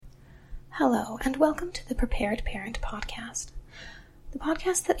Hello, and welcome to the Prepared Parent Podcast, the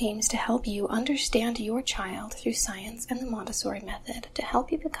podcast that aims to help you understand your child through science and the Montessori method to help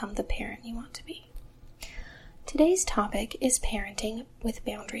you become the parent you want to be. Today's topic is parenting with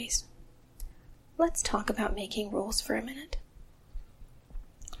boundaries. Let's talk about making rules for a minute.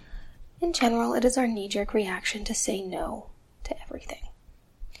 In general, it is our knee-jerk reaction to say no to everything.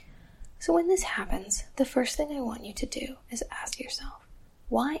 So when this happens, the first thing I want you to do is ask yourself,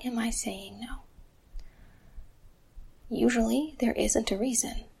 why am I saying no? Usually, there isn't a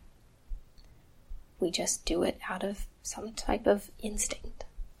reason. We just do it out of some type of instinct.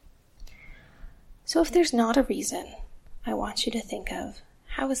 So if there's not a reason, I want you to think of,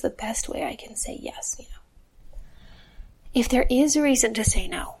 how is the best way I can say yes, If there is a reason to say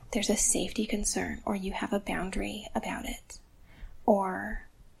no, there's a safety concern, or you have a boundary about it, or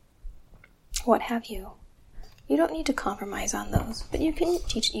what have you. You don't need to compromise on those, but you can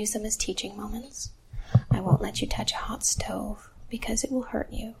use them as teaching moments. I won't let you touch a hot stove because it will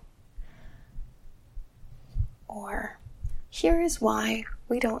hurt you. Or, here is why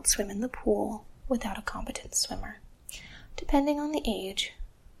we don't swim in the pool without a competent swimmer. Depending on the age,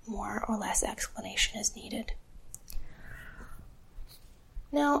 more or less explanation is needed.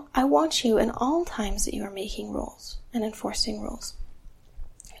 Now, I want you in all times that you are making rules and enforcing rules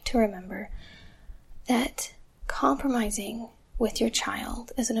to remember that compromising with your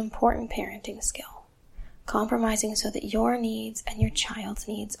child is an important parenting skill. Compromising so that your needs and your child's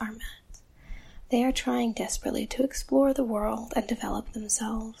needs are met. They are trying desperately to explore the world and develop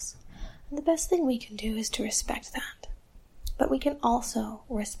themselves. And the best thing we can do is to respect that. But we can also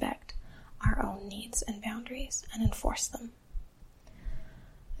respect our own needs and boundaries and enforce them.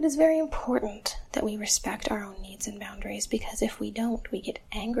 It is very important that we respect our own needs and boundaries, because if we don't, we get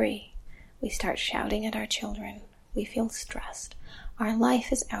angry. We start shouting at our children. We feel stressed. Our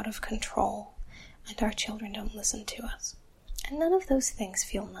life is out of control, and our children don't listen to us. And none of those things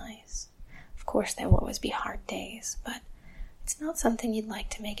feel nice. Of course, there will always be hard days, but it's not something you'd like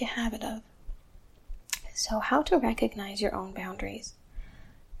to make a habit of. So how to recognize your own boundaries?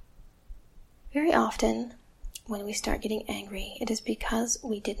 Very often, when we start getting angry, it is because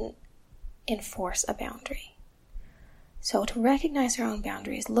we didn't enforce a boundary. So to recognize our own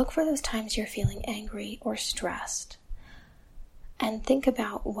boundaries, look for those times you're feeling angry or stressed and think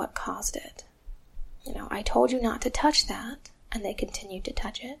about what caused it. I told you not to touch that, and they continued to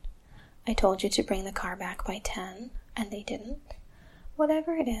touch it. I told you to bring the car back by 10, and they didn't.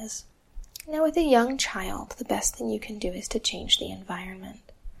 Whatever it is. Now, with a young child, the best thing you can do is to change the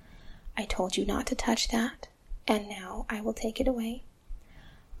environment. I told you not to touch that, and now I will take it away.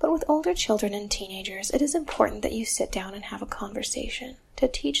 But with older children and teenagers, it is important that you sit down and have a conversation to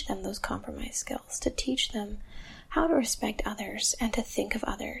teach them those compromise skills, to teach them how to respect others and to think of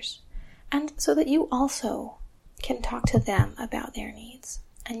others, and so that you also can talk to them about their needs,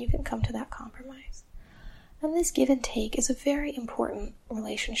 and you can come to that compromise. And this give and take is a very important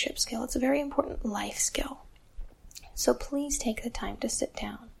relationship skill. It's a very important life skill. So please take the time to sit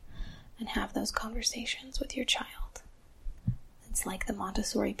down and have those conversations with your child. It's like the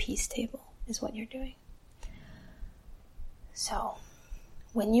Montessori peace table is what you're doing. So,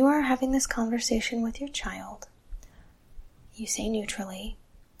 when you are having this conversation with your child, you say neutrally,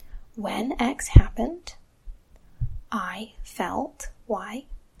 when X happened, I felt Y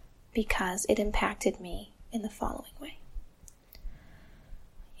because it impacted me in the following way.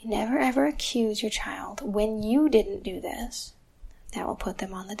 You never ever accuse your child when you didn't do this. That will put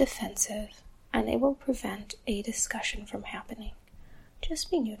them on the defensive, and it will prevent a discussion from happening.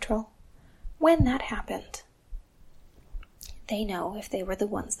 Just be neutral. When that happened, they know if they were the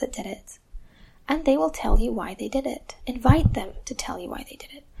ones that did it, and they will tell you why they did it. Invite them to tell you why they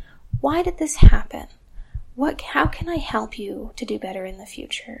did it. Why did this happen? How can I help you to do better in the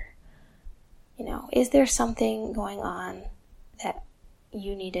future? Is there something going on that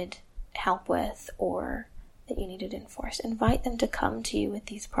you needed help with or that you needed to enforce? Invite them to come to you with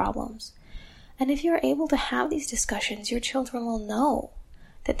these problems. And if you're able to have these discussions, your children will know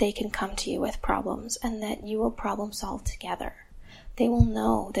that they can come to you with problems and that you will problem solve together. They will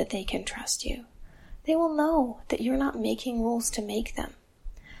know that they can trust you. They will know that you're not making rules to make them.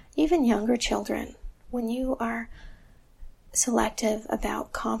 Even younger children, when you are selective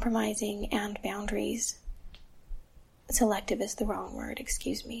about compromising and boundaries, selective is the wrong word,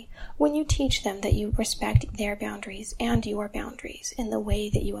 excuse me. When you teach them that you respect their boundaries and your boundaries in the way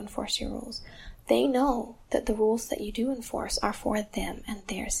that you enforce your rules, they know that the rules that you do enforce are for them and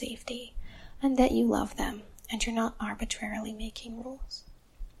their safety, and that you love them and you're not arbitrarily making rules.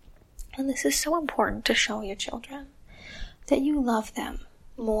 And this is so important to show your children, that you love them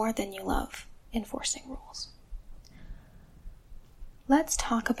more than you love enforcing rules. Let's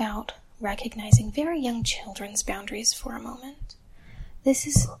talk about recognizing very young children's boundaries for a moment. This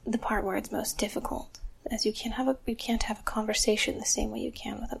is the part where it's most difficult, as you can't have a conversation the same way you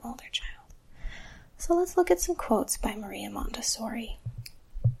can with an older child. So let's look at some quotes by Maria Montessori.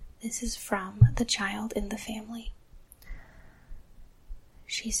 This is from The Child in the Family.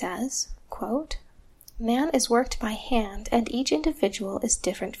 She says, quote, "Man is worked by hand, and each individual is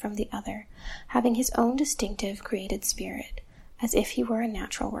different from the other, having his own distinctive created spirit, as if he were a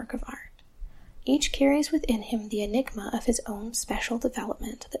natural work of art. Each carries within him the enigma of his own special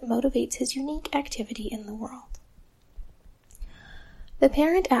development that motivates his unique activity in the world. The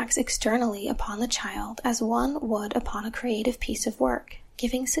parent acts externally upon the child as one would upon a creative piece of work,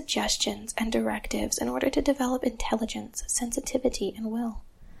 giving suggestions and directives in order to develop intelligence, sensitivity, and will.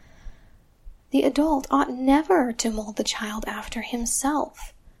 The adult ought never to mold the child after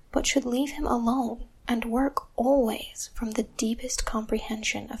himself, but should leave him alone and work always from the deepest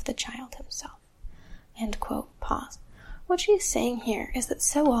comprehension of the child himself." End quote. Pause. What she's saying here is that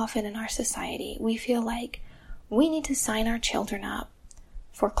so often in our society we feel like we need to sign our children up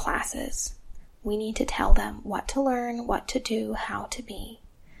for classes. We need to tell them what to learn, what to do, how to be.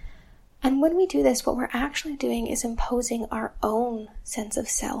 And when we do this, what we're actually doing is imposing our own sense of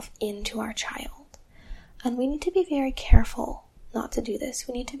self into our child. And we need to be very careful not to do this.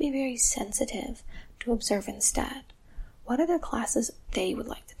 We need to be very sensitive to observe instead. What are the classes they would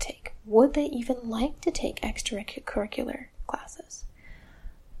like to take? Would they even like to take extracurricular classes?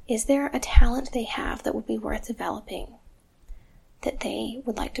 Is there a talent they have that would be worth developing that they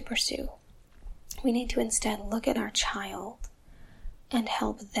would like to pursue? We need to instead look at our child and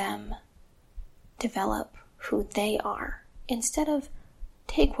help them develop who they are instead of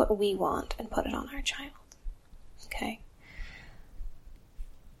take what we want and put it on our child. Okay?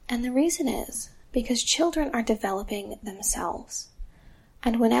 And the reason is because children are developing themselves.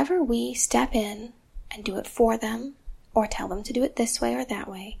 And whenever we step in and do it for them, or tell them to do it this way or that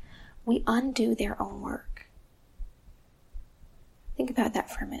way, we undo their own work. Think about that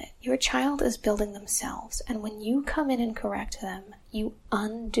for a minute. Your child is building themselves, and when you come in and correct them, you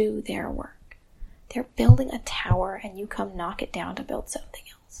undo their work. They're building a tower, and you come knock it down to build something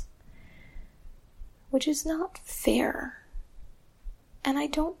else. Which is not fair. And I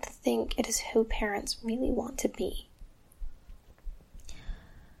don't think it is who parents really want to be.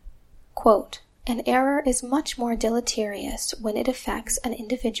 Quote, "An error is much more deleterious when it affects an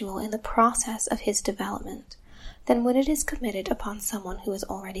individual in the process of his development than when it is committed upon someone who has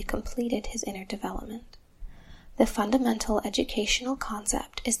already completed his inner development. The fundamental educational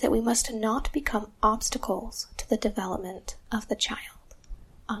concept is that we must not become obstacles to the development of the child."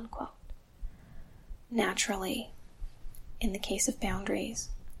 Unquote. Naturally, in the case of boundaries,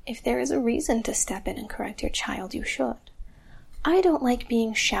 if there is a reason to step in and correct your child, you should. I don't like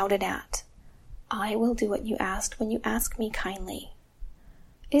being shouted at. I will do what you asked when you ask me kindly.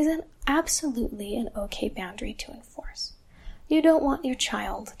 Is an absolutely an okay boundary to enforce. You don't want your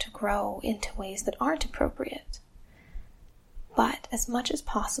child to grow into ways that aren't appropriate. But as much as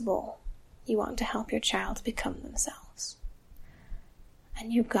possible, you want to help your child become themselves.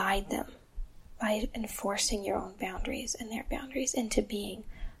 And you guide them by enforcing your own boundaries and their boundaries into being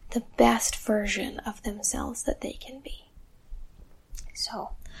the best version of themselves that they can be.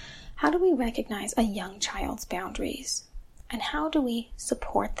 So, how do we recognize a young child's boundaries? And how do we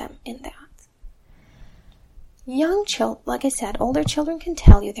support them in that? Young children, like I said, older children can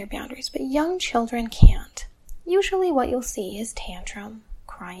tell you their boundaries, but young children can't. Usually what you'll see is tantrum,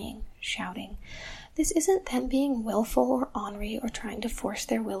 crying, shouting. This isn't them being willful or ornery or trying to force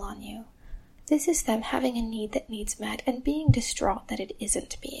their will on you. This is them having a need that needs met and being distraught that it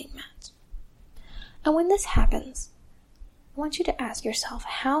isn't being met. And when this happens, I want you to ask yourself,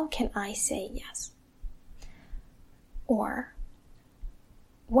 how can I say yes? Or,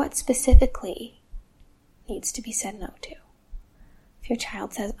 what specifically needs to be said no to? If your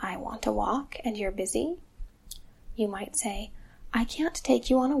child says, I want to walk, and you're busy, you might say, I can't take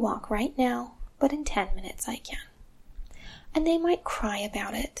you on a walk right now, but in 10 minutes I can. And they might cry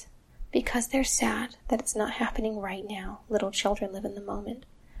about it, because they're sad that it's not happening right now. Little children live in the moment.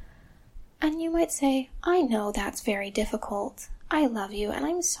 And you might say, I know that's very difficult. I love you, and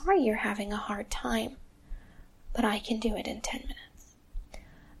I'm sorry you're having a hard time, but I can do it in 10 minutes.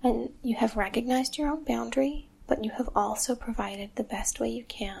 And you have recognized your own boundary, but you have also provided the best way you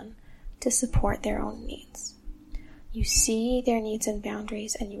can to support their own needs. You see their needs and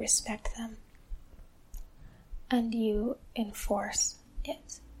boundaries, and you respect them, and you enforce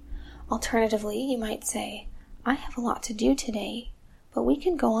it. Alternatively, you might say, I have a lot to do today, but we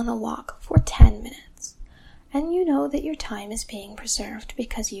can go on a walk for 10 minutes. And you know that your time is being preserved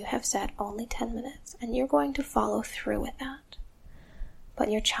because you have said only 10 minutes, and you're going to follow through with that. But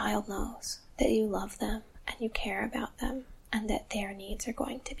your child knows that you love them and you care about them and that their needs are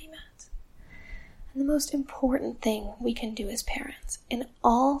going to be met. And the most important thing we can do as parents in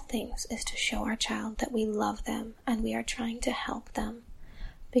all things is to show our child that we love them and we are trying to help them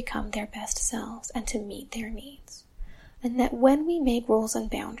become their best selves and to meet their needs. And that when we make rules and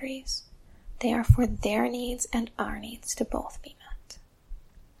boundaries, they are for their needs and our needs to both be met.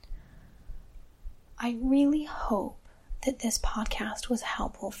 I really hope that this podcast was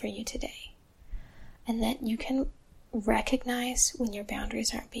helpful for you today and that you can recognize when your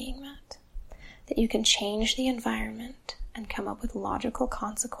boundaries aren't being met, that you can change the environment and come up with logical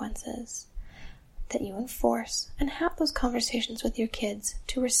consequences that you enforce, and have those conversations with your kids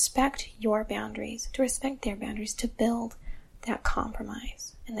to respect your boundaries, to respect their boundaries, to build that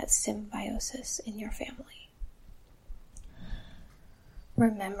compromise and that symbiosis in your family.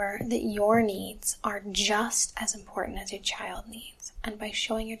 Remember that your needs are just as important as your child's needs, and by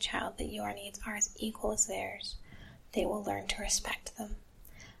showing your child that your needs are as equal as theirs, they will learn to respect them,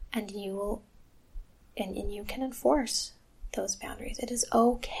 and you can enforce those boundaries. It is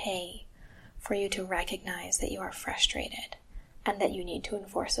okay for you to recognize that you are frustrated and that you need to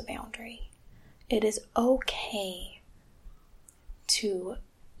enforce a boundary. It is okay to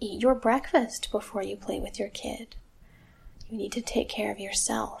eat your breakfast before you play with your kid. You need to take care of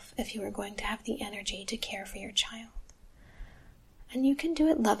yourself if you are going to have the energy to care for your child. And you can do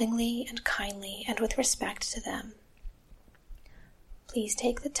it lovingly and kindly and with respect to them. Please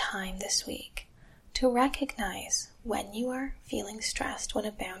take the time this week to recognize when you are feeling stressed, when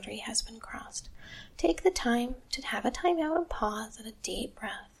a boundary has been crossed. Take the time to have a time out and pause and a deep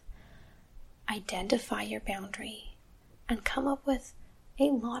breath. Identify your boundary and come up with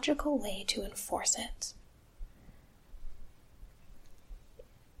a logical way to enforce it.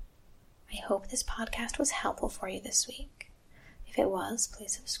 I hope this podcast was helpful for you this week. If it was,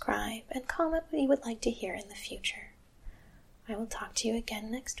 please subscribe and comment what you would like to hear in the future. I will talk to you again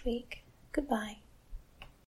next week. Goodbye.